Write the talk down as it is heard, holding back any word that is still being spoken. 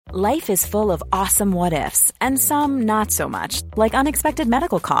Life is full of awesome what-ifs, and some not so much, like unexpected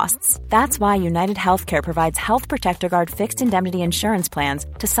medical costs. That's why United Healthcare provides Health Protector Guard fixed indemnity insurance plans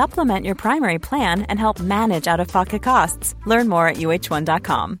to supplement your primary plan and help manage out-of-pocket costs. Learn more at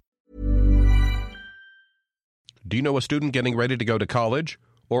uh1.com. Do you know a student getting ready to go to college?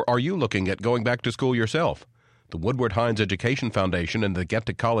 Or are you looking at going back to school yourself? The Woodward Hines Education Foundation and the Get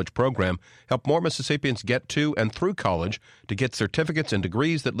to College program help more Mississippians get to and through college to get certificates and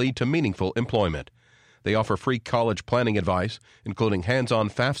degrees that lead to meaningful employment. They offer free college planning advice, including hands-on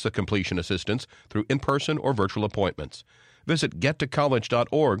FAFSA completion assistance through in-person or virtual appointments. Visit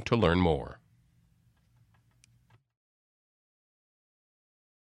gettocollege.org to learn more.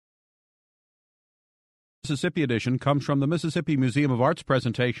 Mississippi edition comes from the Mississippi Museum of Art's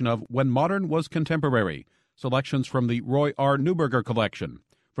presentation of When Modern Was Contemporary, selections from the Roy R. Neuberger collection,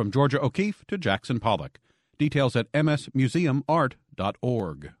 from Georgia O'Keeffe to Jackson Pollock. Details at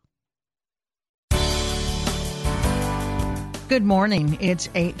msmuseumart.org. Good morning. It's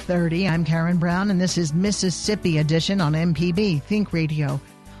 8:30. I'm Karen Brown, and this is Mississippi Edition on MPB Think Radio.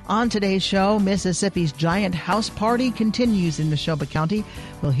 On today's show, Mississippi's giant house party continues in Neshoba County.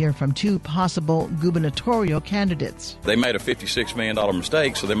 We'll hear from two possible gubernatorial candidates. They made a $56 million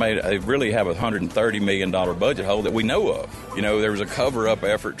mistake, so they really have a $130 million budget hole that we know of. You know, there was a cover-up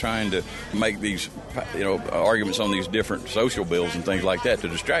effort trying to make these, arguments on these different social bills and things like that to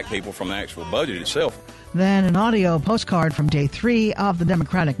distract people from the actual budget itself. Then an audio postcard from Day 3 of the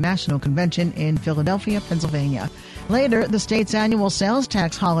Democratic National Convention in Philadelphia, Pennsylvania. Later, the state's annual sales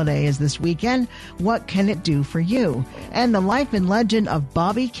tax holiday is this weekend. What can it do for you? And the life and legend of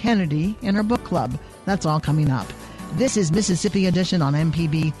Bobby Kennedy in her book club. That's all coming up. This is Mississippi Edition on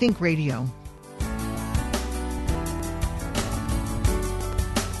MPB Think Radio.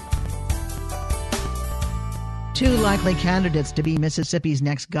 Two likely candidates to be Mississippi's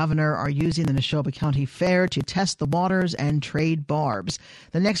next governor are using the Neshoba County Fair to test the waters and trade barbs.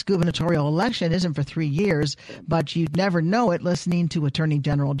 The next gubernatorial election isn't for 3 years, but you'd never know it listening to Attorney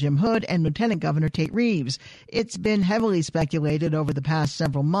General Jim Hood and Lieutenant Governor Tate Reeves. It's been heavily speculated over the past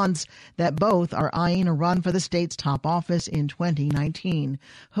several months that both are eyeing a run for the state's top office in 2019.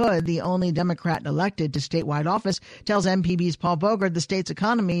 Hood, the only Democrat elected to statewide office, tells MPB's Paul Bogert the state's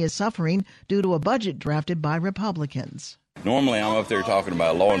economy is suffering due to a budget drafted by Republicans. Normally, I'm up there talking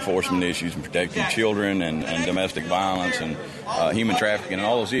about law enforcement issues and protecting children and domestic violence and human trafficking and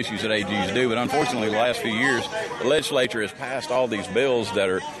all those issues that AGs do. But unfortunately, the last few years, the legislature has passed all these bills that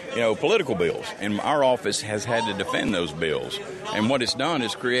are, political bills. And our office has had to defend those bills. And what it's done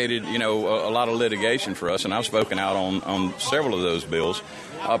is created, a lot of litigation for us. And I've spoken out on several of those bills,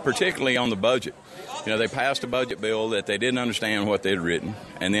 particularly on the budget. They passed a budget bill that they didn't understand what they'd written,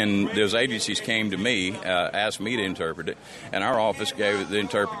 and then those agencies came to me, asked me to interpret it, and our office gave the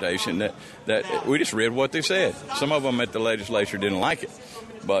interpretation that we just read what they said. Some of them at the legislature didn't like it,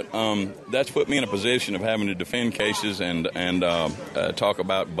 but that's put me in a position of having to defend cases and talk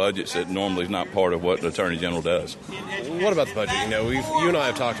about budgets that normally is not part of what the Attorney General does. What about the budget? You and I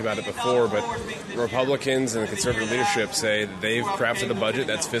have talked about it before, but Republicans and the conservative leadership say that they've crafted a budget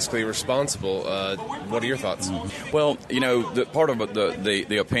that's fiscally responsible. What are your thoughts? Mm-hmm. Well, the part of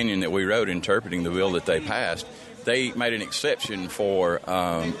the opinion that we wrote interpreting the bill that they passed, they made an exception for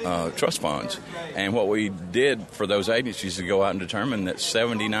trust funds. And what we did for those agencies to go out and determine that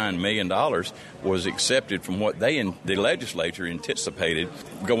 $79 million was accepted from what the legislature anticipated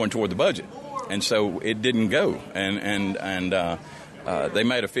going toward the budget. And so it didn't go. And they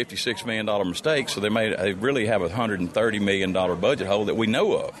made a $56 million mistake, so they really have a $130 million budget hole that we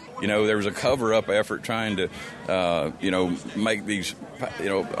know of. There was a cover-up effort trying to, make these,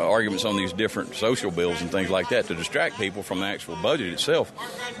 arguments on these different social bills and things like that to distract people from the actual budget itself.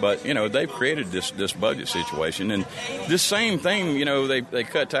 But, they've created this budget situation. And this same thing, they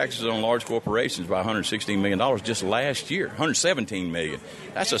cut taxes on large corporations by $116 million just last year, $117 million.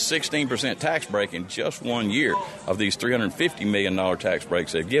 That's a 16% tax break in just 1 year of these $350 million tax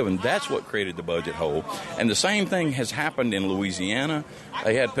breaks they've given. That's what created the budget hole. And the same thing has happened in Louisiana.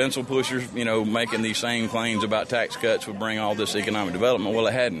 They had pencil pushers, making these same claims about tax cuts would bring all this economic development. Well,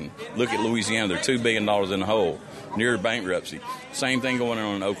 it hadn't. Look at Louisiana. They're $2 billion in the hole, near bankruptcy. Same thing going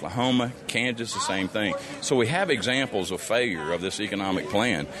on in Oklahoma, Kansas, the same thing. So we have examples of failure of this economic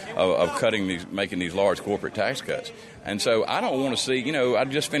plan of making these large corporate tax cuts. And so I don't want to see, I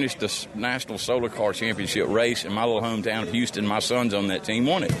just finished the National Solar Car Championship race in my little hometown of Houston. My son's on that team,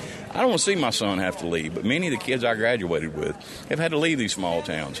 won it. I don't want to see my son have to leave, but many of the kids I graduated with have had to leave these small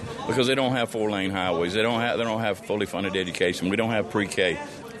towns because they don't have 4-lane highways. They don't have fully funded education. We don't have pre-K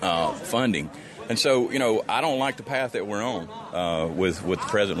funding. And so, I don't like the path that we're on with the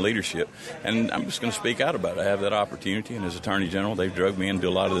present leadership. And I'm just going to speak out about it. I have that opportunity, and as Attorney General, they've drugged me into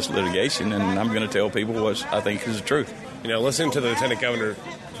a lot of this litigation, and I'm going to tell people what I think is the truth. Listening to the Lieutenant Governor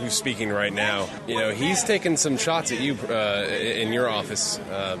who's speaking right now, he's taken some shots at you in your office,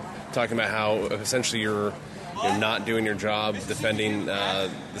 talking about how essentially you're not doing your job defending the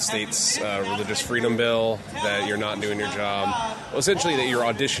state's religious freedom bill, that you're not doing your job. Well, essentially that your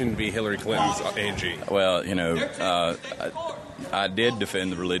audition be Hillary Clinton's AG. Well, I did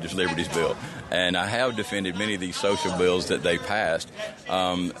defend the religious liberties bill, and I have defended many of these social bills that they passed.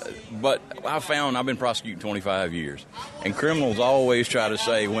 But I've been prosecuting 25 years, and criminals always try to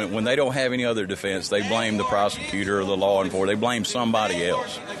say when they don't have any other defense, they blame the prosecutor or the law enforcement. They blame somebody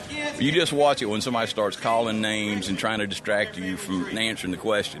else. You just watch it when somebody starts calling names and trying to distract you from answering the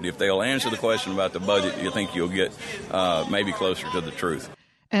question. If they'll answer the question about the budget, you think you'll get maybe closer to the truth.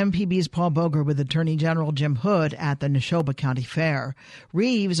 MPB's Paul Boger with Attorney General Jim Hood at the Neshoba County Fair.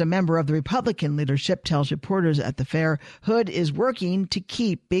 Reeves, a member of the Republican leadership, tells reporters at the fair Hood is working to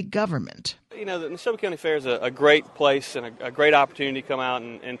keep big government. The Neshoba County Fair is a great place and a great opportunity to come out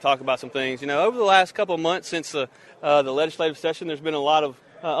and talk about some things. Over the last couple of months since the legislative session, there's been a lot of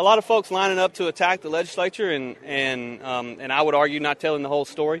folks lining up to attack the legislature and I would argue not telling the whole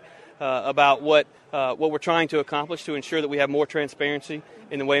story about what we're trying to accomplish to ensure that we have more transparency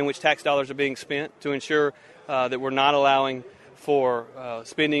in the way in which tax dollars are being spent, to ensure that we're not allowing for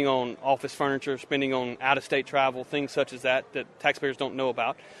spending on office furniture, spending on out-of-state travel, things such as that taxpayers don't know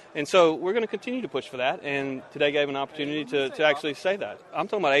about. And so we're going to continue to push for that, and today gave an opportunity to actually say that. I'm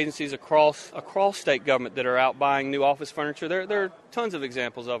talking about agencies across state government that are out buying new office furniture. There are tons of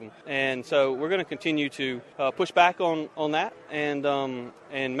examples of them. And so we're going to continue to push back on that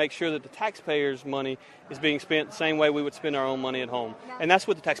and make sure that the taxpayers' money is being spent the same way we would spend our own money at home. And that's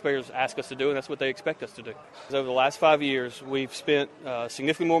what the taxpayers ask us to do, and that's what they expect us to do. Over the last 5 years, we've spent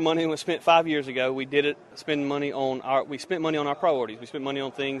significantly more money than we spent 5 years ago. We spent money on our priorities. We spent money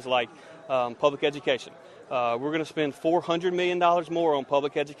on things like public education. We're going to spend $400 million more on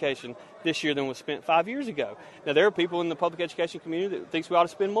public education this year than was spent 5 years ago. Now, there are people in the public education community that thinks we ought to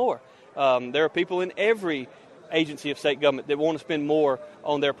spend more. There are people in every agency of state government that want to spend more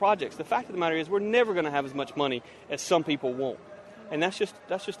on their projects. The fact of the matter is we're never going to have as much money as some people want. And that's just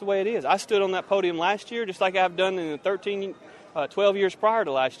the way it is. I stood on that podium last year, just like I've done in the 12 years prior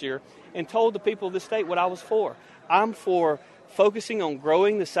to last year, and told the people of the state what I was for. I'm for focusing on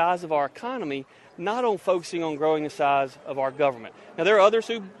growing the size of our economy, not on focusing on growing the size of our government. Now, there are others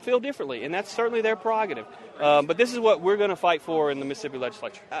who feel differently, and that's certainly their prerogative. But this is what we're going to fight for in the Mississippi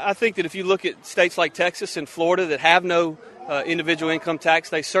legislature. I think that if you look at states like Texas and Florida that have no individual income tax,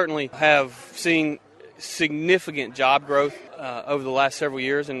 they certainly have seen significant job growth over the last several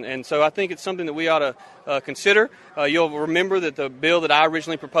years. And so I think it's something that we ought to consider. You'll remember that the bill that I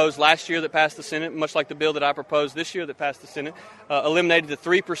originally proposed last year that passed the Senate, much like the bill that I proposed this year that passed the Senate, eliminated the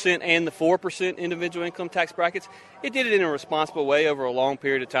 3% and the 4% individual income tax brackets. It did it in a responsible way over a long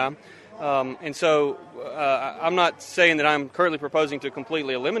period of time. And so I'm not saying that I'm currently proposing to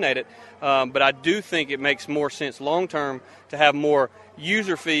completely eliminate it, but I do think it makes more sense long-term to have more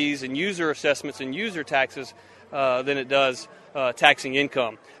user fees and user assessments and user taxes than it does taxing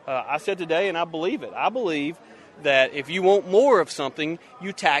income. I said today, and I believe it, I believe that if you want more of something,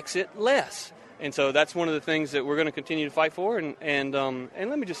 you tax it less. And so that's one of the things that we're going to continue to fight for. And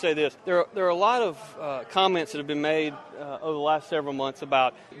let me just say this. There are a lot of comments that have been made over the last several months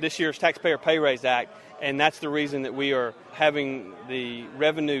about this year's Taxpayer Pay Raise Act, and that's the reason that we are having the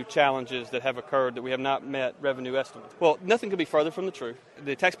revenue challenges that have occurred, that we have not met revenue estimates. Well, nothing could be further from the truth.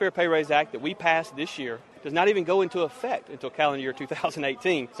 The Taxpayer Pay Raise Act that we passed this year does not even go into effect until calendar year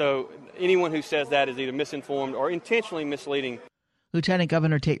 2018. So anyone who says that is either misinformed or intentionally misleading. Lieutenant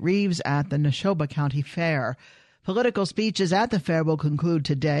Governor Tate Reeves at the Neshoba County Fair. Political speeches at the fair will conclude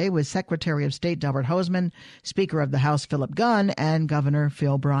today with Secretary of State Delbert Hosemann, Speaker of the House Philip Gunn, and Governor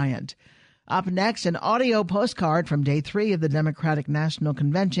Phil Bryant. Up next, an audio postcard from Day 3 of the Democratic National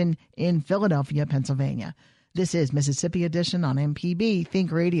Convention in Philadelphia, Pennsylvania. This is Mississippi Edition on MPB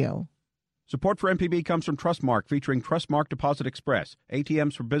Think Radio. Support for MPB comes from Trustmark, featuring Trustmark Deposit Express,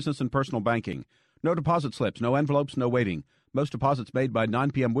 ATMs for business and personal banking. No deposit slips, no envelopes, no waiting. Most deposits made by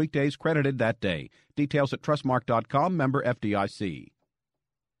 9 p.m. weekdays credited that day. Details at trustmark.com, member FDIC.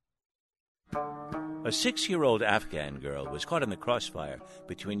 A 6-year-old Afghan girl was caught in the crossfire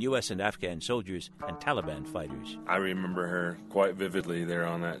between U.S. and Afghan soldiers and Taliban fighters. I remember her quite vividly there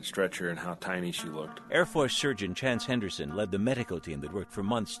on that stretcher and how tiny she looked. Air Force surgeon Chance Henderson led the medical team that worked for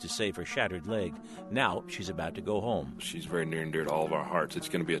months to save her shattered leg. Now she's about to go home. She's very near and dear to all of our hearts. It's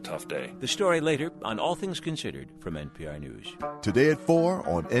going to be a tough day. The story later on All Things Considered from NPR News. Today at 4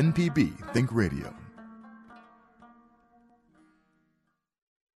 on NPB Think Radio.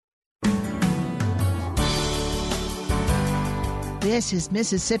 This is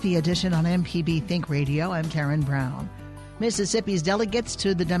Mississippi Edition on MPB Think Radio. I'm Karen Brown. Mississippi's delegates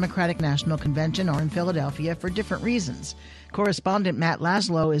to the Democratic National Convention are in Philadelphia for different reasons. Correspondent Matt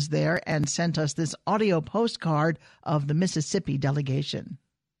Laszlo is there and sent us this audio postcard of the Mississippi delegation.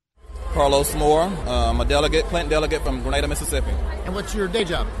 Carlos Moore. I'm a delegate, Clinton delegate from Grenada, Mississippi. And what's your day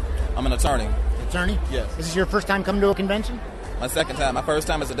job? I'm an attorney. Attorney? Yes. Is this your first time coming to a convention? My second time. My first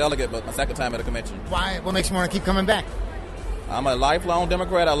time as a delegate, but my second time at a convention. Why? What makes you want to keep coming back? I'm a lifelong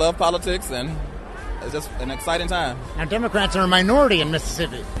Democrat. I love politics, and it's just an exciting time. Now, Democrats are a minority in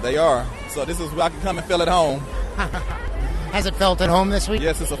Mississippi. They are. So this is where I can come and feel at home. Has it felt at home this week?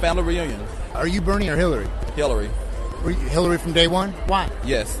 Yes, it's a family reunion. Are you Bernie or Hillary? Hillary. Were you Hillary from day one? Why?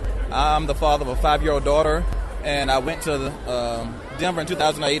 Yes. I'm the father of a 5-year-old daughter, and I went to Denver in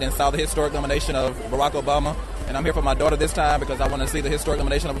 2008 and saw the historic nomination of Barack Obama. And I'm here for my daughter this time because I want to see the historic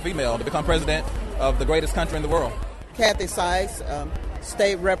nomination of a female to become president of the greatest country in the world. Kathy Sykes,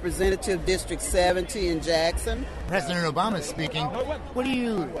 State Representative, District 70 in Jackson. President Obama is speaking. What do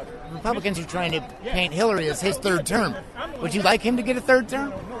you... Republicans are trying to paint Hillary as his third term. Would you like him to get a third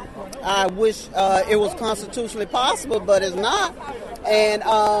term? I wish it was constitutionally possible, but it's not. And,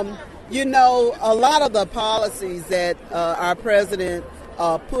 a lot of the policies that our president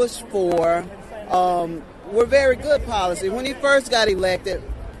pushed for were very good policies. When he first got elected,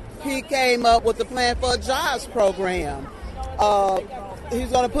 he came up with the plan for a jobs program. He's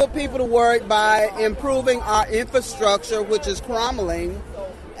going to put people to work by improving our infrastructure, which is crumbling.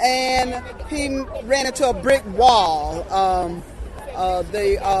 And he ran into a brick wall.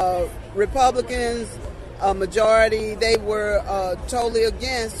 The Republicans, majority, they were totally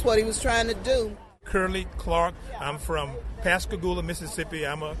against what he was trying to do. Curly Clark. I'm from Pascagoula, Mississippi.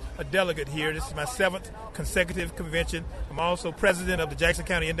 I'm a delegate here. This is my 7th consecutive convention. I'm also president of the Jackson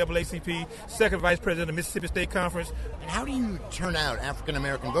County NAACP, second vice president of Mississippi State Conference. And how do you turn out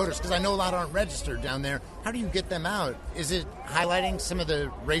African-American voters? Because I know a lot aren't registered down there. How do you get them out? Is it highlighting some of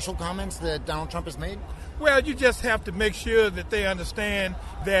the racial comments that Donald Trump has made? Well, you just have to make sure that they understand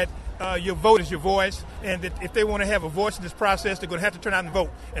that your vote is your voice, and that if they want to have a voice in this process, they're going to have to turn out and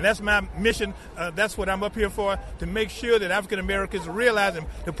vote. And that's my mission. That's what I'm up here for, to make sure that African Americans realize the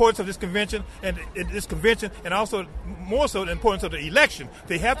importance of this convention, and also more so the importance of the election.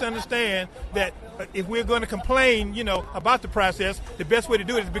 They have to understand that if we're going to complain, about the process, the best way to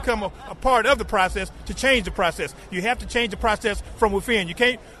do it is to become a part of the process to change the process. You have to change the process from within. You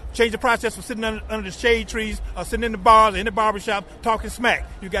can't change the process from sitting under the shade trees or sitting in the bars or in the barbershop talking smack.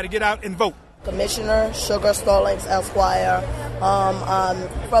 You got to get out and vote. Commissioner Sugar Stallings, Esquire,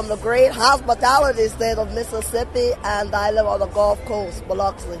 from the great hospitality state of Mississippi, and I live on the Gulf Coast,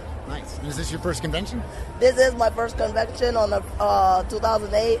 Biloxi. Nice. And is this your first convention? This is my first convention on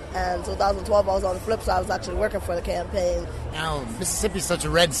 2008 and 2012. I was on the flip side. I was actually working for the campaign. Now, Mississippi's such a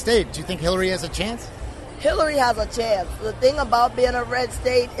red state. Do you think Hillary has a chance? Hillary has a chance. The thing about being a red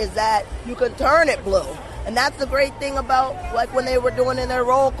state is that you can turn it blue. And that's the great thing about, like when they were doing in their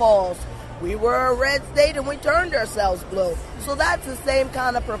roll calls. We were a red state and we turned ourselves blue. So that's the same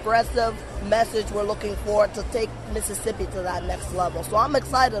kind of progressive message we're looking for to take Mississippi to that next level. So I'm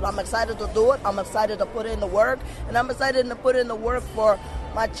excited. I'm excited to do it. I'm excited to put in the work. And I'm excited to put in the work for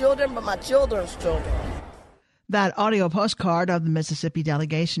my children, but my children's children. That audio postcard of the Mississippi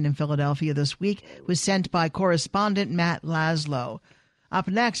delegation in Philadelphia this week was sent by correspondent Matt Laszlo. Up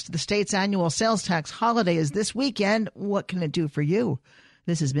next, the state's annual sales tax holiday is this weekend. What can it do for you?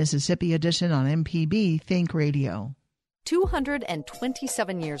 This is Mississippi Edition on MPB Think Radio.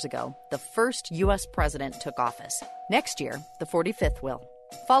 227 years ago, the first U.S. president took office. Next year, the 45th will.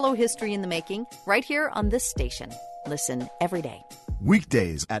 Follow history in the making right here on this station. Listen every day.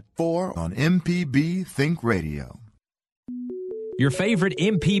 Weekdays at 4 on MPB Think Radio. Your favorite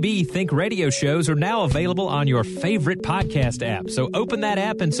MPB Think Radio shows are now available on your favorite podcast app. So open that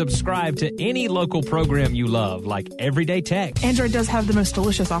app and subscribe to any local program you love, like Everyday Tech. Android does have the most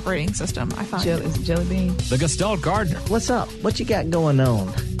delicious operating system, I find. Is it Jelly Bean? The Gestalt Gardener. What's up? What you got going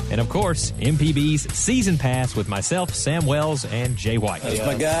on? And of course, MPB's Season Pass with myself, Sam Wells, and Jay White. That's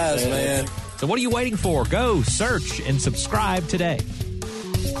my guys, man. So what are you waiting for? Go search and subscribe today.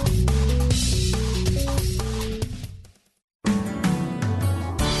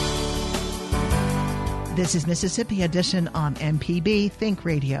 This is Mississippi Edition on MPB Think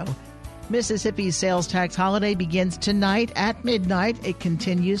Radio. Mississippi's sales tax holiday begins tonight at midnight. It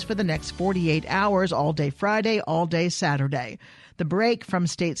continues for the next 48 hours, all day Friday, all day Saturday. The break from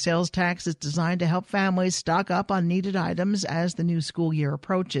state sales tax is designed to help families stock up on needed items as the new school year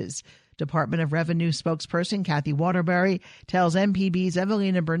approaches. Department of Revenue spokesperson Kathy Waterbury tells MPB's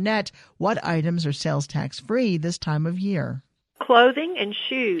Evelina Burnett what items are sales tax free this time of year. Clothing and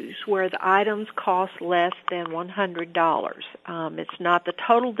shoes where the items cost less than $100. It's not the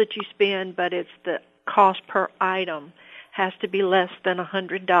total that you spend, but it's the cost per item has to be less than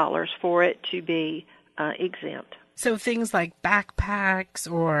 $100 for it to be exempt. So things like backpacks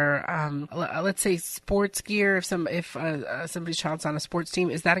or let's say sports gear, if somebody's child's on a sports team,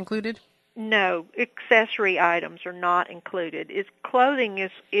 is that included? No, accessory items are not included. Clothing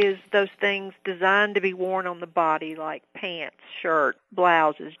is those things designed to be worn on the body, like pants, shirt,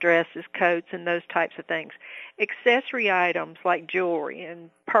 blouses, dresses, coats, and those types of things. Accessory items like jewelry and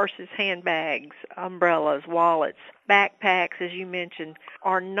purses, handbags, umbrellas, wallets, backpacks, as you mentioned,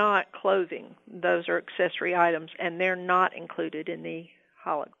 are not clothing. Those are accessory items, and they're not included in the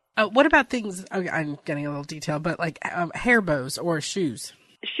holiday. What about things, I'm getting a little detailed, but like hair bows or shoes?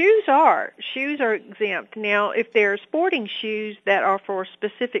 Shoes are exempt. Now, if they're sporting shoes that are for a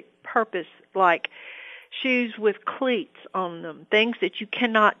specific purpose, like shoes with cleats on them, things that you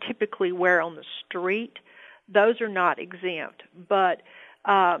cannot typically wear on the street, those are not exempt. But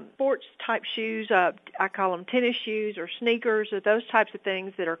sports-type shoes, I call them tennis shoes or sneakers, or those types of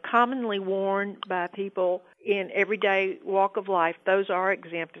things that are commonly worn by people in everyday walk of life, those are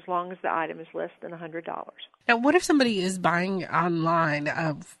exempt as long as the item is less than $100. Now, what if somebody is buying online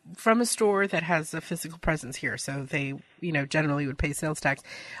from a store that has a physical presence here, so they, generally would pay sales tax?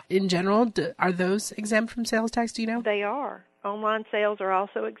 In general, are those exempt from sales tax, do you know? They are. Online sales are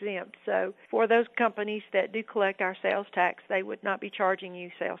also exempt. So for those companies that do collect our sales tax, they would not be charging you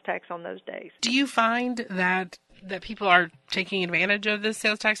sales tax on those days. Do you find that people are taking advantage of this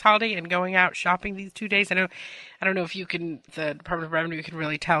sales tax holiday and going out shopping these 2 days? I don't know if the Department of Revenue can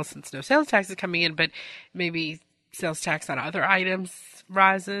really tell since no sales tax is coming in, but maybe sales tax on other items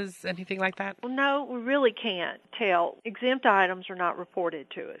rises, anything like that? Well, no, we really can't tell. Exempt items are not reported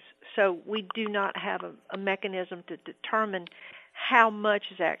to us, so we do not have a mechanism to determine how much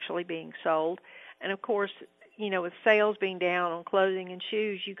is actually being sold. And of course, with sales being down on clothing and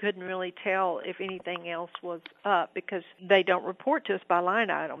shoes, you couldn't really tell if anything else was up because they don't report to us by line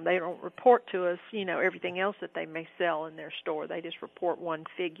item. They don't report to us, everything else that they may sell in their store. They just report one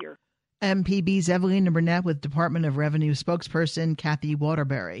figure. MPB's Evelina Burnett with Department of Revenue spokesperson Kathy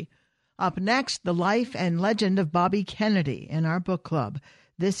Waterbury. Up next, the life and legend of Bobby Kennedy in our book club.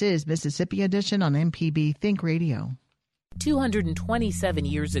 This is Mississippi Edition on MPB Think Radio. 227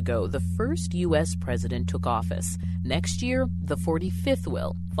 years ago, the first U.S. president took office. Next year, the 45th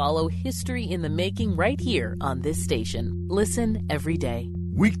will. Follow history in the making right here on this station. Listen every day.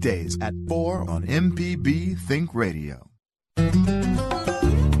 Weekdays at 4 on MPB Think Radio.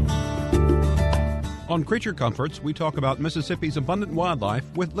 On Creature Comforts, we talk about Mississippi's abundant wildlife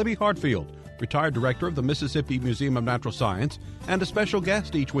with Libby Hartfield, retired director of the Mississippi Museum of Natural Science, and a special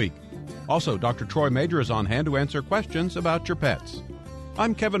guest each week. Also, Dr. Troy Major is on hand to answer questions about your pets.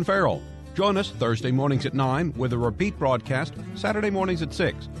 I'm Kevin Farrell. Join us Thursday mornings at 9 with a repeat broadcast Saturday mornings at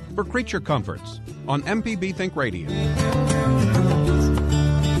 6 for Creature Comforts on MPB Think Radio.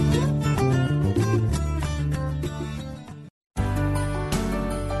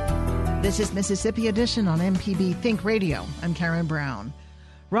 This is Mississippi Edition on MPB Think Radio. I'm Karen Brown.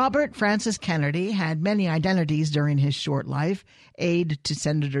 Robert Francis Kennedy had many identities during his short life: aide to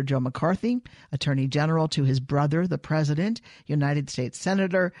Senator Joe McCarthy, Attorney General to his brother, the President, United States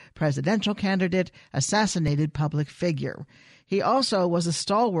Senator, presidential candidate, assassinated public figure. He also was a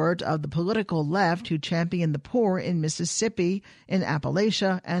stalwart of the political left who championed the poor in Mississippi, in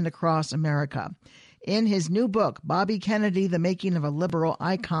Appalachia, and across America. In his new book, Bobby Kennedy, The Making of a Liberal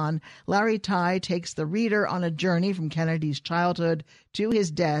Icon, Larry Tye takes the reader on a journey from Kennedy's childhood to his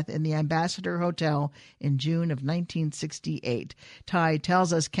death in the Ambassador Hotel in June of 1968. Tye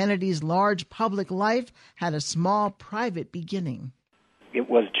tells us Kennedy's large public life had a small private beginning. It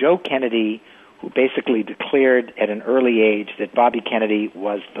was Joe Kennedy who basically declared at an early age that Bobby Kennedy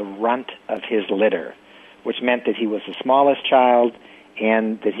was the runt of his litter, which meant that he was the smallest child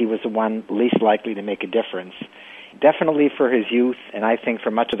and that he was the one least likely to make a difference. Definitely for his youth, and I think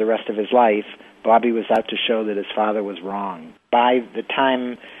for much of the rest of his life, Bobby was out to show that his father was wrong. By the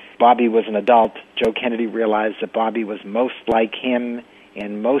time Bobby was an adult, Joe Kennedy realized that Bobby was most like him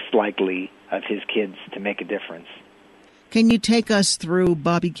and most likely of his kids to make a difference. Can you take us through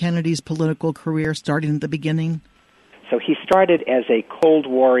Bobby Kennedy's political career starting at the beginning? So he started as a Cold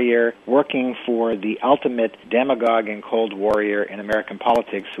Warrior working for the ultimate demagogue and Cold Warrior in American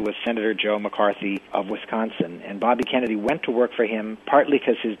politics, who was Senator Joe McCarthy of Wisconsin. And Bobby Kennedy went to work for him partly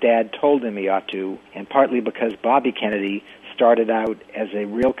because his dad told him he ought to, and partly because Bobby Kennedy started out as a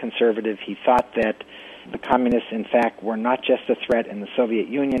real conservative. He thought that the communists, in fact, were not just a threat in the Soviet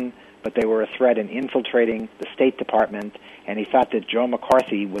Union, but they were a threat in infiltrating the State Department, and he thought that Joe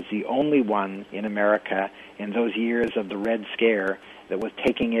McCarthy was the only one in America in those years of the Red Scare that was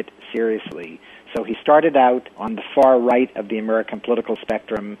taking it seriously. So he started out on the far right of the American political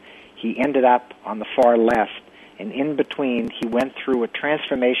spectrum. He ended up on the far left, and in between he went through a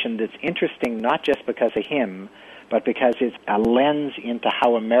transformation that's interesting not just because of him, but because it's a lens into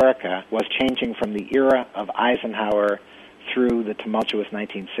how America was changing from the era of Eisenhower through the tumultuous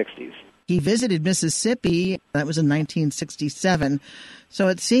 1960s. He visited Mississippi. That was in 1967. So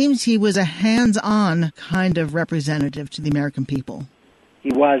it seems he was a hands-on kind of representative to the American people.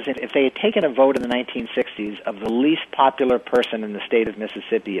 He was. If they had taken a vote in the 1960s of the least popular person in the state of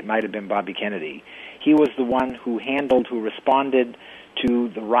Mississippi, it might have been Bobby Kennedy. He was the one who responded to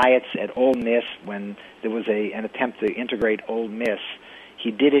the riots at Ole Miss when there was an attempt to integrate Ole Miss.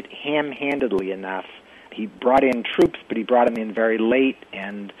 He did it ham-handedly enough. He brought in troops, but he brought them in very late,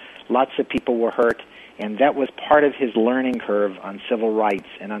 and lots of people were hurt, and that was part of his learning curve on civil rights.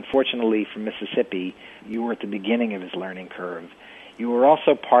 And unfortunately for Mississippi, you were at the beginning of his learning curve. You were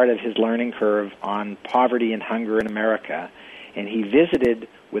also part of his learning curve on poverty and hunger in America, and he visited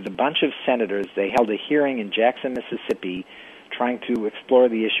with a bunch of senators. They held a hearing in Jackson, Mississippi, trying to explore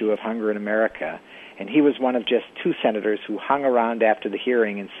the issue of hunger in America. And he was one of just two senators who hung around after the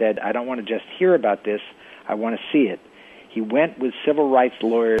hearing and said, I don't want to just hear about this, I want to see it. He went with civil rights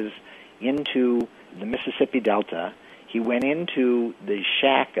lawyers into the Mississippi Delta. He went into the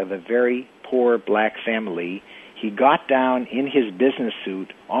shack of a very poor black family. He got down in his business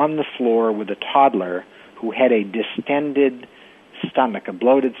suit on the floor with a toddler who had a distended stomach, a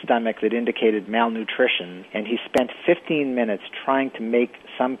bloated stomach that indicated malnutrition, and he spent 15 minutes trying to make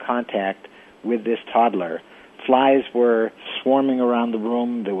some contact with this toddler. Flies were swarming around the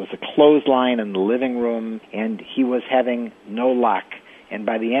room. There was a clothesline in the living room, and he was having no luck. And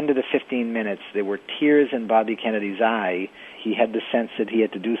by the end of the 15 minutes, there were tears in Bobby Kennedy's eye. He had the sense that he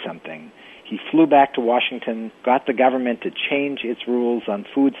had to do something. He flew back to Washington, got the government to change its rules on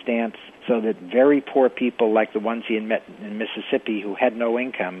food stamps so that very poor people like the ones he had met in Mississippi who had no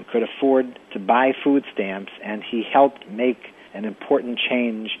income could afford to buy food stamps, and he helped make an important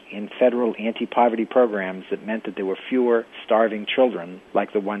change in federal anti-poverty programs that meant that there were fewer starving children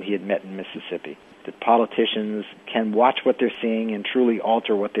like the one he had met in Mississippi. That politicians can watch what they're seeing and truly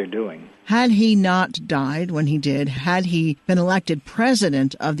alter what they're doing. Had he not died when he did, had he been elected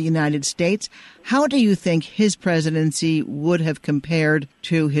president of the United States, how do you think his presidency would have compared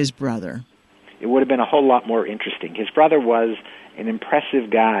to his brother? It would have been a whole lot more interesting. His brother was an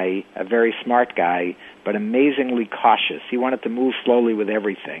impressive guy, a very smart guy, but amazingly cautious. He wanted to move slowly with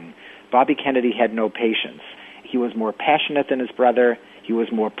everything. Bobby Kennedy had no patience. He was more passionate than his brother. He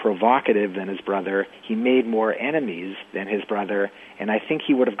was more provocative than his brother. He made more enemies than his brother. And I think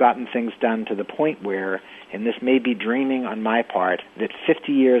he would have gotten things done to the point where, and this may be dreaming on my part, that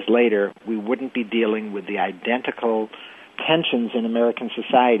 50 years later we wouldn't be dealing with the identical tensions in American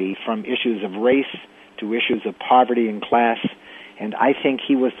society, from issues of race to issues of poverty and class. And I think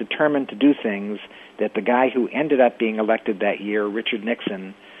he was determined to do things that the guy who ended up being elected that year, Richard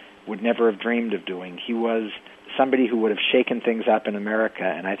Nixon, would never have dreamed of doing. He was somebody who would have shaken things up in America,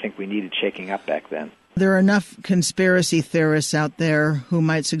 and I think we needed shaking up back then. There are enough conspiracy theorists out there who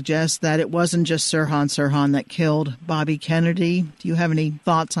might suggest that it wasn't just Sirhan Sirhan that killed Bobby Kennedy. Do you have any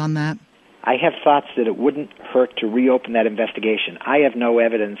thoughts on that? I have thoughts that it wouldn't hurt to reopen that investigation. I have no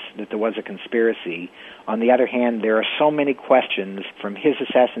evidence that there was a conspiracy. On the other hand, there are so many questions from his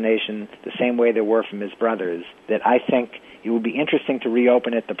assassination, the same way there were from his brother's, that I think it would be interesting to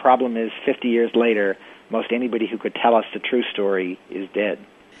reopen it. The problem is, 50 years later, most anybody who could tell us the true story is dead.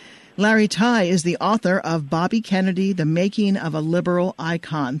 Larry Tye is the author of Bobby Kennedy, The Making of a Liberal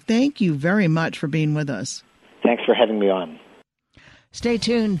Icon. Thank you very much for being with us. Thanks for having me on. Stay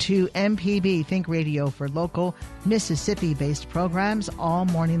tuned to MPB Think Radio for local Mississippi-based programs all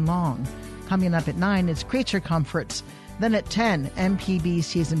morning long. Coming up at 9, it's Creature Comforts. Then at 10, MPB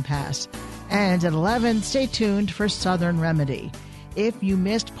Season Pass. And at 11, stay tuned for Southern Remedy. If you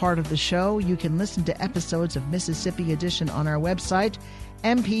missed part of the show, you can listen to episodes of Mississippi Edition on our website,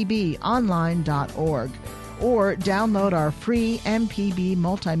 mpbonline.org, or download our free MPB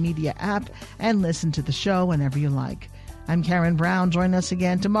multimedia app and listen to the show whenever you like. I'm Karen Brown. Join us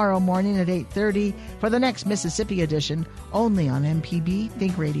again tomorrow morning at 8:30 for the next Mississippi edition, only on MPB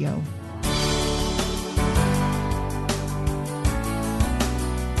Think Radio.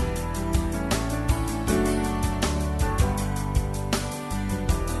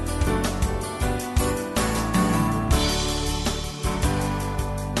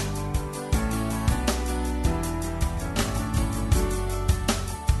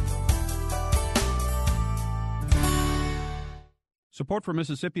 Support for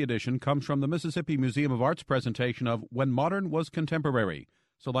Mississippi Edition comes from the Mississippi Museum of Art's presentation of When Modern Was Contemporary,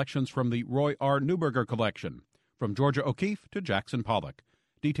 selections from the Roy R. Neuberger Collection, from Georgia O'Keeffe to Jackson Pollock.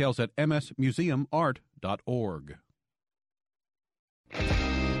 Details at msmuseumart.org.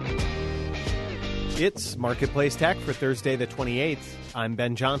 It's Marketplace Tech for Thursday the 28th. I'm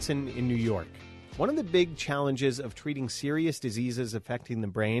Ben Johnson in New York. One of the big challenges of treating serious diseases affecting the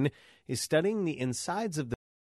brain is studying the insides of the